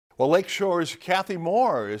Well, Lakeshore's Kathy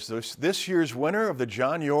Moore is this year's winner of the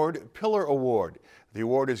John Yord Pillar Award. The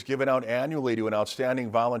award is given out annually to an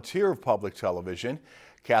outstanding volunteer of public television.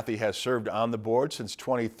 Kathy has served on the board since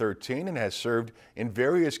 2013 and has served in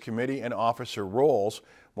various committee and officer roles.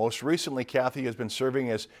 Most recently, Kathy has been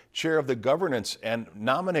serving as chair of the Governance and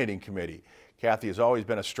Nominating Committee. Kathy has always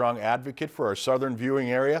been a strong advocate for our southern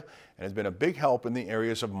viewing area and has been a big help in the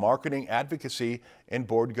areas of marketing, advocacy, and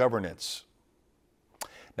board governance.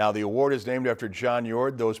 Now, the award is named after John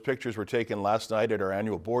Yord. Those pictures were taken last night at our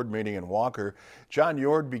annual board meeting in Walker. John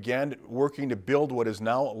Yord began working to build what is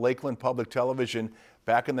now Lakeland Public Television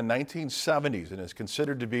back in the 1970s and is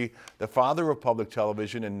considered to be the father of public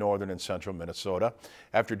television in northern and central Minnesota.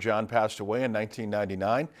 After John passed away in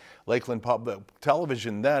 1999, Lakeland Public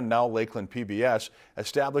Television, then now Lakeland PBS,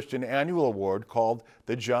 established an annual award called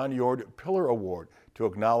the John Yord Pillar Award to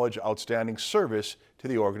acknowledge outstanding service to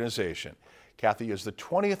the organization. Kathy is the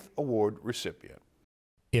 20th award recipient.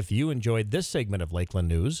 If you enjoyed this segment of Lakeland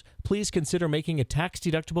News, please consider making a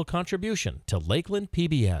tax-deductible contribution to Lakeland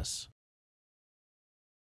PBS.